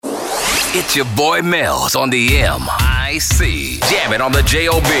It's your boy Mel's on the MIC. Jam it on the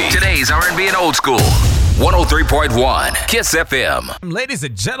JOB. Today's R&B and old school. 103.1 Kiss FM. Ladies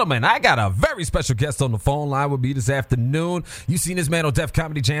and gentlemen, I got a very special guest on the phone line with me this afternoon. You've seen this man on Def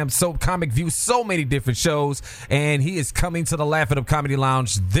Comedy Jam, Comic View, so many different shows, and he is coming to the Laugh It Up Comedy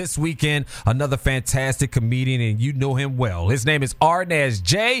Lounge this weekend. Another fantastic comedian, and you know him well. His name is Arnaz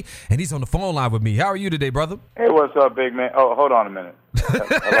J, and he's on the phone line with me. How are you today, brother? Hey, what's up, big man? Oh, hold on a minute.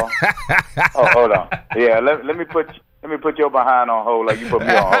 Hello? Oh, hold on. Yeah, let me put your behind on hold like you put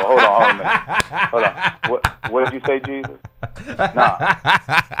me on hold. Hold on a minute. Hold on. What did you say, Jesus?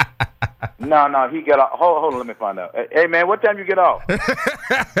 No, he got off. Hold on, let me find out. Hey, man, what time you get off?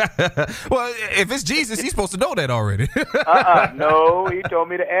 Well, if it's Jesus, he's supposed to know that already. No, he told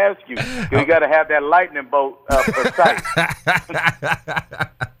me to ask you. You got to have that lightning bolt precise.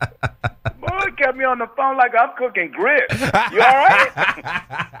 Boy, he kept me on the phone like I'm cooking grits. You all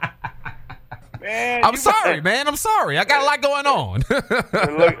right? Man, I'm sorry, man. I'm sorry. I got a lot going on.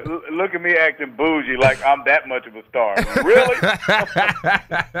 look at me acting bougie like I'm that much of a star. Really?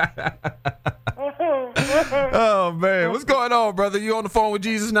 Oh, man. What's going on, brother? You on the phone with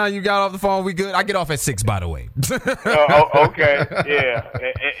Jesus now? You got off the phone? We good? I get off at 6, by the way. Okay. Yeah.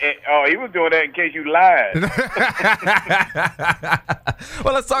 He was doing that in case you lied.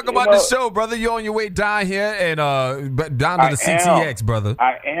 Well, let's talk about the show, brother. You're on your way down here and down to the CTX, brother.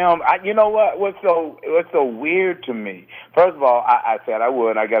 I am. You know what? What's so weird to me? First of all, I said I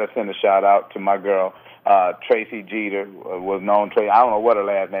would. I got to send a shout out to my girl, Tracy Jeter, was known Tracy. I don't know what her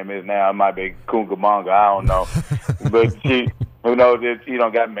last name is now. It might be Kungamonga. I don't know. But she, who knows if she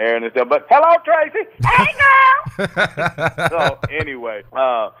don't got married and stuff. But hello, Tracy. Hey, girl. So anyway,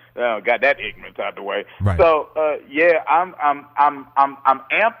 got that ignorance out the way. Right. So yeah, I'm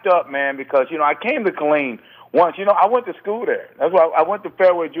amped up, man, because I came to Killeen once. I went to school there. That's why I went to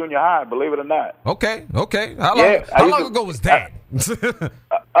Fairway Junior High, believe it or not. Okay. How long ago was that?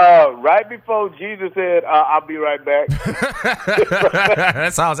 Right before Jesus said, I'll be right back.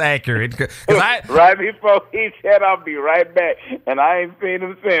 That sounds accurate. Right before he said, I'll be right back. And I ain't seen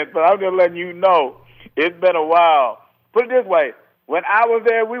him since. But I'm just letting you know, it's been a while. Put it this way. When I was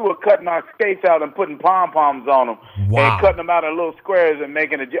there, we were cutting our skates out and putting pom-poms on them. Wow. And cutting them out in little squares and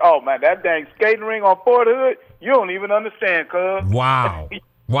making it. Oh, man, that dang skating ring on Fort Hood, you don't even understand, cuz. Wow,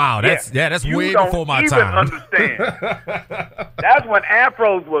 that's way before my time. You don't even understand. That's when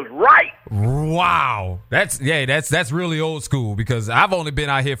afros was right. Wow. That's really old school because I've only been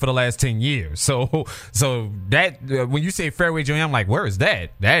out here for the last 10 years. So that when you say Fairway Junior, I'm like, where is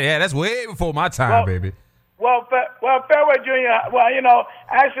that? That's way before my time, baby. Well, Fairway Junior. Well,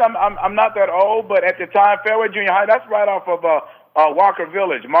 actually, I'm not that old, but at the time, Fairway Junior High. That's right off of Walker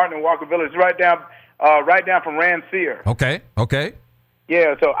Village, Martin and Walker Village, right down from Rancier. Okay.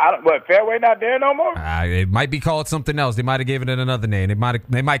 Yeah. So Fairway not there no more? It might be called something else. They might have given it another name.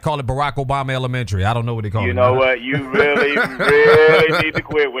 They might call it Barack Obama Elementary. I don't know what they call it. You know what? You really, really need to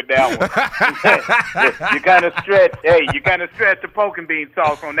quit with that one. You kind of stretch. Hey, you kind of stretch the poking bean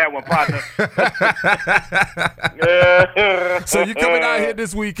sauce on that one, partner. So you coming out here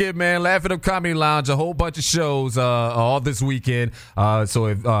this weekend, man? Laugh It Up Comedy Lounge, a whole bunch of shows all this weekend. So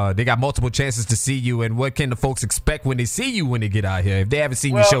if they got multiple chances to see you, and what can the folks expect when they see you when they get out here if they haven't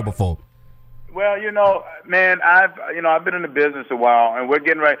seen your show before? Well, man, I've been in the business a while, and we're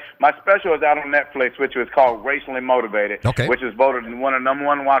getting ready. My special is out on Netflix, which is called Racially Motivated, which is voted one of the number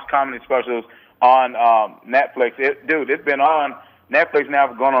one watched comedy specials on Netflix. It's been on Netflix now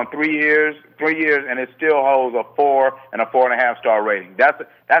for going on 3 years, and it still holds a 4 and a 4.5 star rating. That's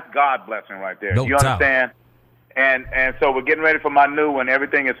God blessing right there. No you doubt. Understand? And so we're getting ready for my new one.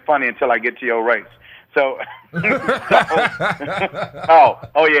 Everything is funny until I get to your race. So,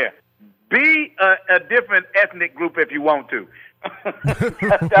 oh yeah. Be a different ethnic group if you want to.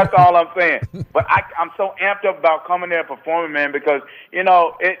 That's all I'm saying. But I'm so amped up about coming there and performing, man, because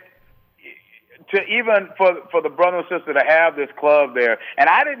even for the brother and sister to have this club there, and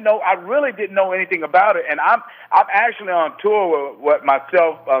I really didn't know anything about it, and I'm actually on tour with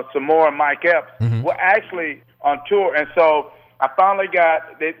myself, Samora and Mike Epps. Mm-hmm. We're actually on tour, and so I finally got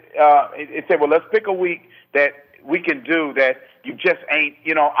it. It said, well, let's pick a week that we can do that. You just ain't,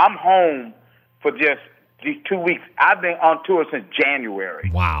 I'm home for just these 2 weeks. I've been on tour since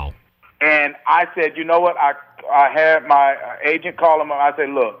January. Wow. And I said, you know what? I had my agent call him up. I said,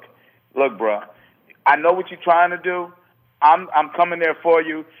 look, bro, I know what you're trying to do. I'm coming there for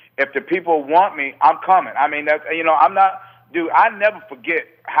you. If the people want me, I'm coming. I mean, that's, I'm not, dude, I never forget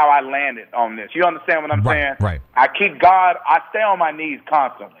how I landed on this. You understand what I'm saying? Right. I stay on my knees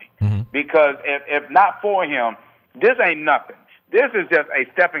constantly because if not for him, this ain't nothing. This is just a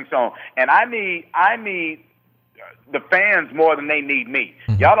stepping stone, and I need the fans more than they need me.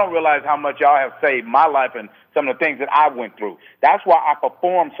 Mm-hmm. Y'all don't realize how much y'all have saved my life and some of the things that I went through. That's why I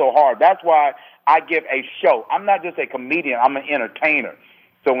perform so hard. That's why I give a show. I'm not just a comedian. I'm an entertainer.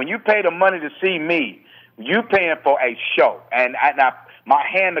 So when you pay the money to see me, you paying for a show, and my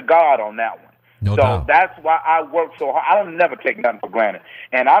hand to God on that one. No so doubt. That's why I work so hard. I don't never take nothing for granted.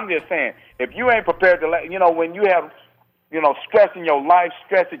 And I'm just saying, if you ain't prepared to when you have, stress in your life,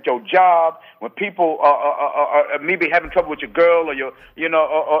 stress at your job, when people maybe having trouble with your girl or your,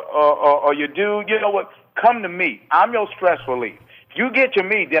 or your dude, you know what? Come to me. I'm your stress relief. If you get to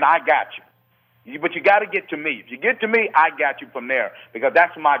me, then I got you. But you got to get to me. If you get to me, I got you from there, because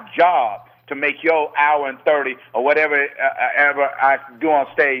that's my job, to make your hour and 30 or whatever ever I do on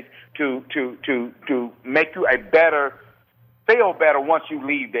stage to make you feel better once you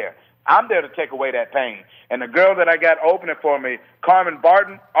leave there. I'm there to take away that pain. And the girl that I got opening for me, Carmen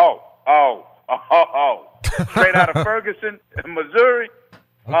Barton, straight out of Ferguson, Missouri.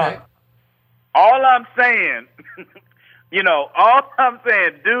 Okay. All I'm saying,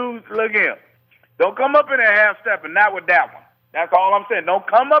 dudes, look here. Don't come up in there half-stepping, not with that one. That's all I'm saying. Don't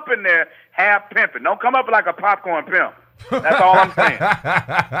come up in there half-pimping. Don't come up like a popcorn pimp. That's all I'm saying.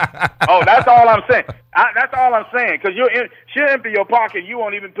 That's all I'm saying. That's all I'm saying, because she'll empty your pocket. You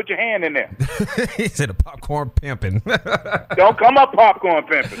won't even put your hand in there. He said a popcorn pimping. Don't come up popcorn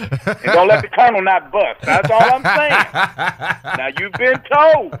pimping. And don't let the colonel not bust. That's all I'm saying. Now, you've been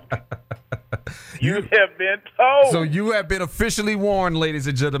told. You have been told. So you have been officially warned, ladies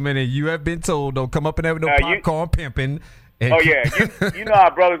and gentlemen, and you have been told, don't come up and have no popcorn pimping. Oh, yeah. You know how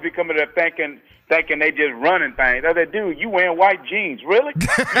brothers be coming there thinking they just running things. They say, dude, you wearing white jeans. Really?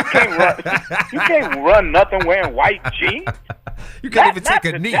 You can't run nothing wearing white jeans. You can't even take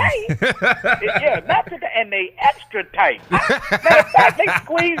a knee. Yeah, not today. And they extra tight. Matter of fact, they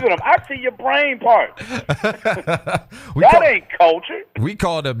squeezing them. I see your brain part. That ain't culture. We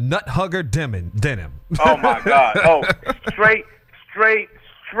call them nut hugger denim. Oh, my God. Oh, straight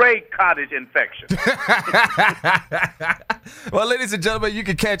cottage infection. Well, ladies and gentlemen, you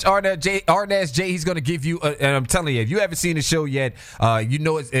can catch Arnaz J. He's going to give you, and I'm telling you, if you haven't seen the show yet,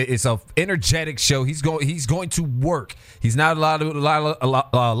 it's a energetic show. He's going to work. He's not like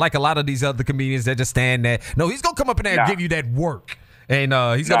a lot of these other comedians that just stand there. No, he's going to come up in there and give you that work. And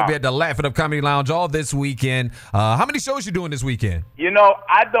he's going to be at the Laugh It Up Comedy Lounge all this weekend. How many shows you doing this weekend?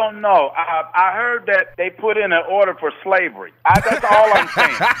 I don't know. I heard that they put in an order for slavery. That's all I'm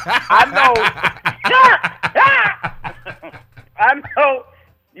saying. I know,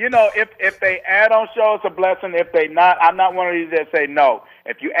 if they add on shows, it's a blessing. If they not, I'm not one of these that say no.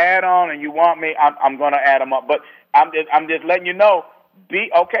 If you add on and you want me, I'm going to add them up. But I'm just letting you know. Be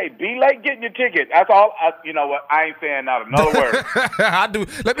late getting your ticket. That's all. You know what? I ain't saying not another word. I do.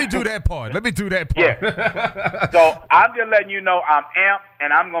 Let me do that part. Yeah. So I'm just letting you know I'm amped,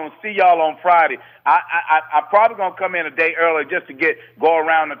 and I'm gonna see y'all on Friday. I'm probably gonna come in a day early just to go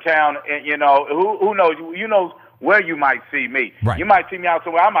around the town, and who knows? You know where you might see me. Right. You might see me out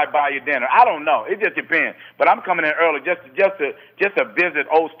somewhere. I might buy you dinner. I don't know. It just depends. But I'm coming in early just to visit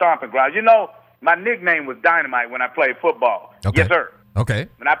old stomping grounds. My nickname was Dynamite when I played football. Okay. Yes, sir. Okay.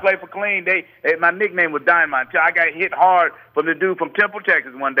 When I played for Clean, my nickname was Dynamite until I got hit hard from the dude from Temple,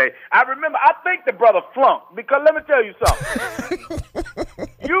 Texas one day. I remember, I think the brother flunked, because let me tell you something.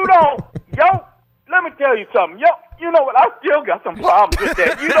 Let me tell you something. You know what? I still got some problems with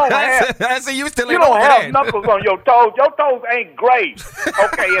that. You don't have knuckles on your toes. Your toes ain't gray,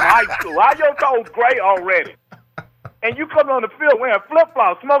 okay, in high school. How your toes gray already? And you come on the field wearing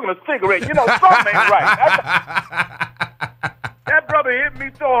flip-flops, smoking a cigarette. Something ain't right. That brother hit me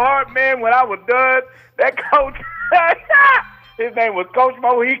so hard, man, when I was done. That coach, his name was Coach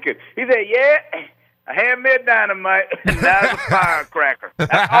Mohican. He said, yeah, I hand me a dynamite, and that's a firecracker.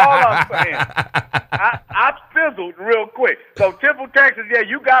 That's all I'm saying. I fizzled real quick. So, Temple, Texas, yeah,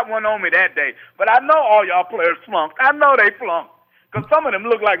 you got one on me that day. But I know all y'all players flunked. I know they flunked. Because some of them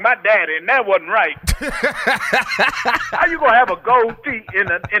look like my daddy, and that wasn't right. How you going to have a gold teeth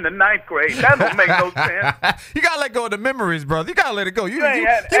in the ninth grade? That don't make no sense. You got to let go of the memories, brother. You got to let it go. You don't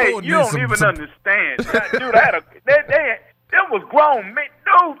even understand. Dude, there was grown men.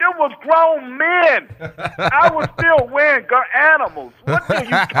 Dude, there was grown men. I was still wearing animals. What are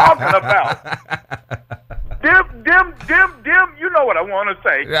you talking about? Them, you know what I want to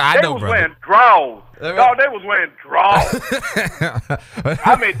say. Yeah, they was wearing drawers. No, they was wearing drawers.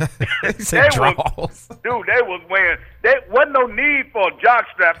 I mean, they was wearing, there wasn't no need for a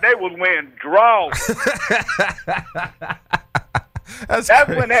jockstrap. They was wearing drawers. That's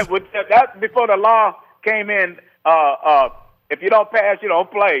when that's before the law came in, if you don't pass, you don't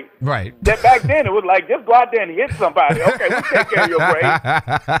play. Right. Back then, it was like, just go out there and hit somebody. Okay, we'll take care of your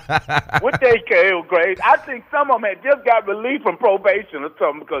grades. We'll take care of your grades. I think some of them had just got relief from probation or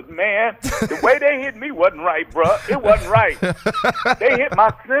something because, man, the way they hit me wasn't right, bro. It wasn't right. They hit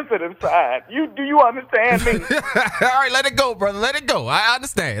my sensitive side. Do you understand me? All right, let it go, brother. Let it go. I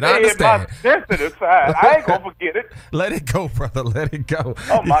understand. They hit my sensitive side. I ain't going to forget it. Let it go, brother. Let it go.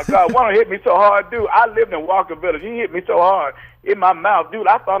 Oh, my God. One hit me so hard, dude. I lived in Walker Village. He hit me so hard in my mouth. Dude,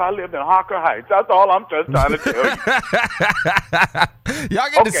 I thought I lived in Harker Heights. That's all I'm just trying to tell you. Y'all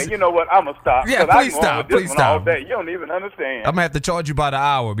get okay, you know what? I'm going to stop. Yeah, please stop. Please stop. All day. You don't even understand. I'm going to have to charge you by the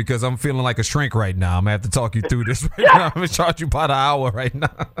hour because I'm feeling like a shrink right now. I'm going to have to talk you through this right now. I'm going to charge you by the hour right now.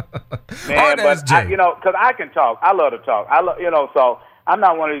 Man, but because I can talk. I love to talk. So I'm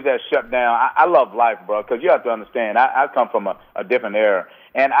not one of these that shut down. I love life, bro, because you have to understand. I come from a different era.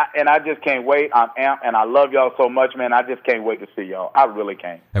 And I just can't wait. I'm amped, and I love y'all so much, man. I just can't wait to see y'all. I really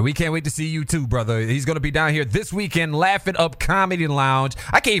can't. And we can't wait to see you too, brother. He's going to be down here this weekend, Laugh It Up Comedy Lounge.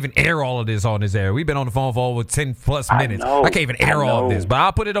 I can't even air all of this on this air. We've been on the phone for over 10+ minutes. I can't even air all of this, but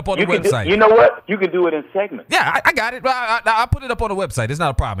I'll put it up on the website. You know what? You can do it in segments. Yeah, I got it. I'll put it up on the website. It's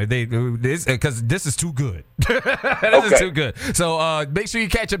not a problem. Because this is too good. This is too good. So make sure you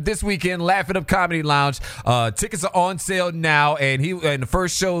catch up this weekend, Laugh It Up Comedy Lounge. Tickets are on sale now, and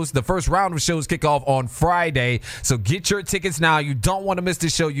the first round of shows kick off on Friday. So get your tickets now. You don't want to miss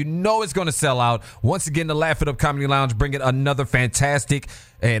this show. You know it's going to sell out. Once again, the Laugh It Up Comedy Lounge bringing another fantastic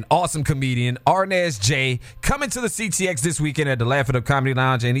and awesome comedian, Arnaz J, coming to the CTX this weekend at the Laugh It Up Comedy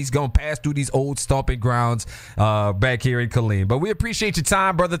Lounge, and he's going to pass through these old stomping grounds back here in Killeen. But we appreciate your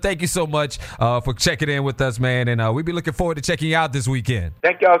time, brother. Thank you so much for checking in with us, man, and we'll be looking forward to checking you out this weekend.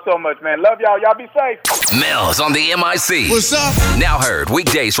 Thank y'all so much, man. Love y'all. Y'all be safe. Mel's on the MIC. What's up? Now heard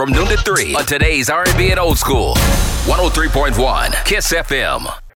weekdays from noon to 3 on today's R&B and Old School. 103.1 KISS FM.